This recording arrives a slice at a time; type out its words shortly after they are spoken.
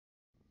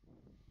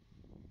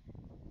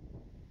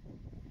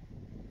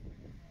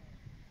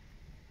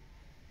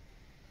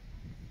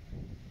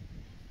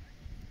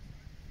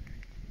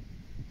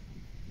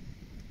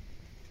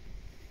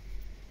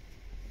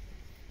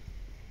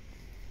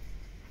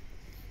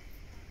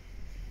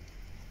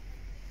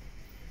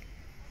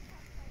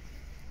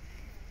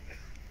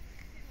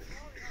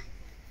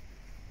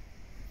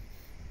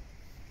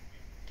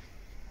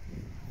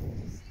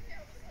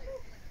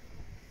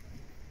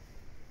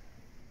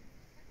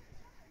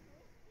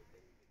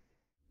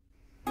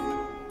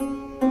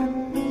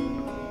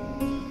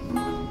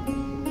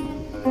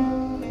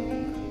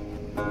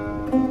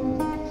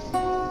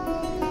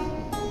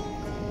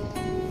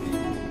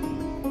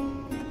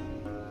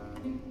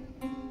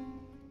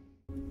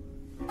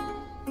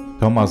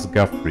Thomas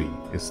Guthrie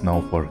is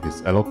known for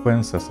his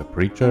eloquence as a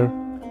preacher,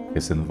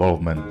 his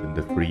involvement in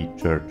the Free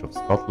Church of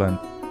Scotland,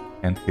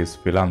 and his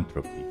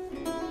philanthropy.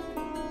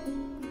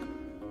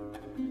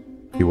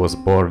 He was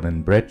born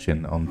in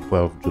Brechin on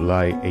 12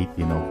 July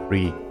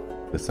 1803,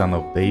 the son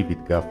of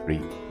David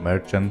Guthrie,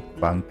 merchant,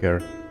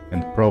 banker,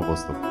 and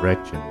provost of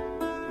Brechin.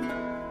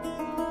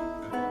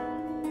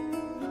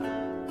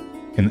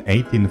 In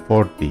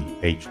 1840,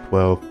 aged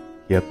 12,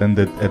 he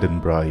attended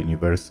Edinburgh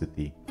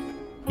University.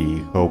 He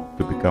hoped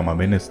to become a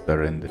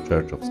minister in the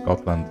Church of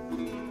Scotland,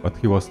 but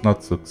he was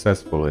not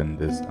successful in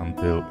this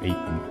until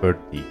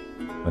 1830,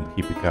 when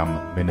he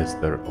became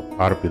minister of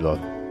Arbelot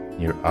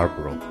near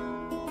Arbroath.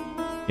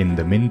 In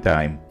the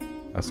meantime,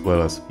 as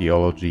well as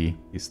theology,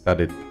 he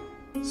studied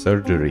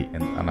surgery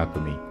and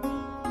anatomy.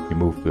 He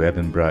moved to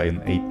Edinburgh in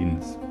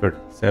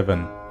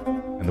 1837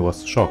 and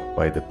was shocked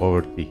by the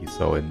poverty he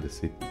saw in the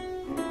city.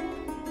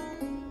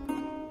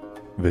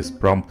 This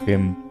prompted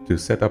him to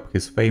set up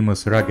his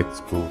famous ragged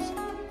schools,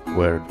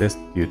 where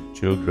destitute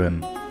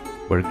children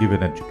were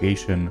given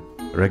education,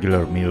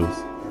 regular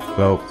meals,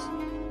 clothes,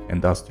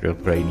 industrial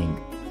training,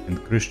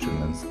 and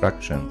Christian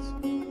instructions.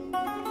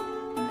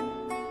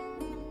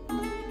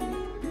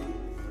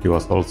 He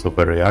was also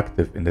very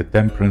active in the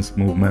temperance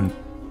movement.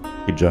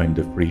 He joined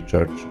the Free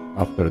Church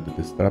after the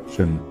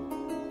disruption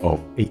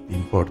of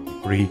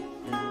 1843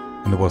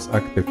 and was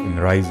active in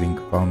raising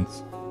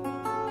funds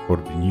for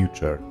the new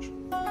church.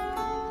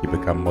 He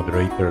became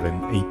moderator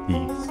in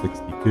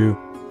 1862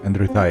 and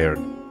retired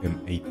in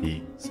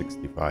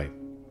 1865.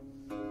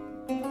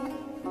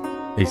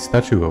 A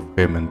statue of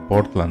him in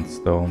Portland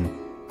stone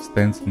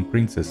stands on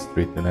Princess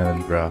Street in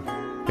Edinburgh,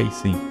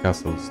 facing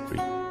Castle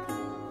Street.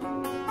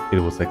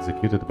 It was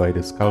executed by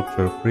the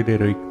sculptor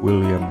Frederick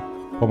William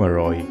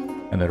Pomeroy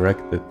and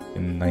erected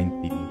in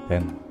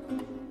 1910.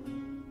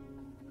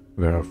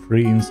 There are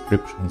 3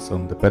 inscriptions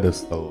on the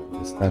pedestal of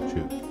the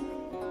statue.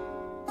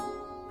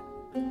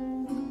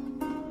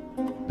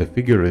 The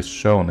figure is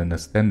shown in a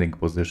standing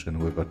position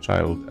with a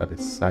child at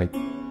his side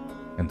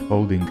and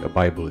holding a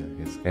Bible in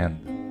his hand.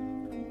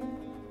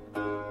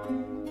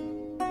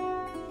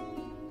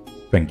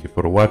 Thank you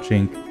for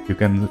watching. You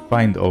can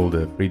find all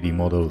the 3D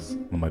models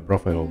on my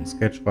profile on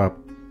Sketchfab,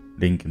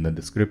 link in the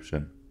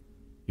description.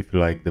 If you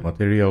like the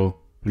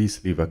material,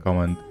 please leave a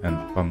comment and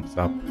thumbs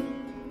up.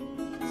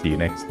 See you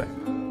next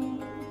time.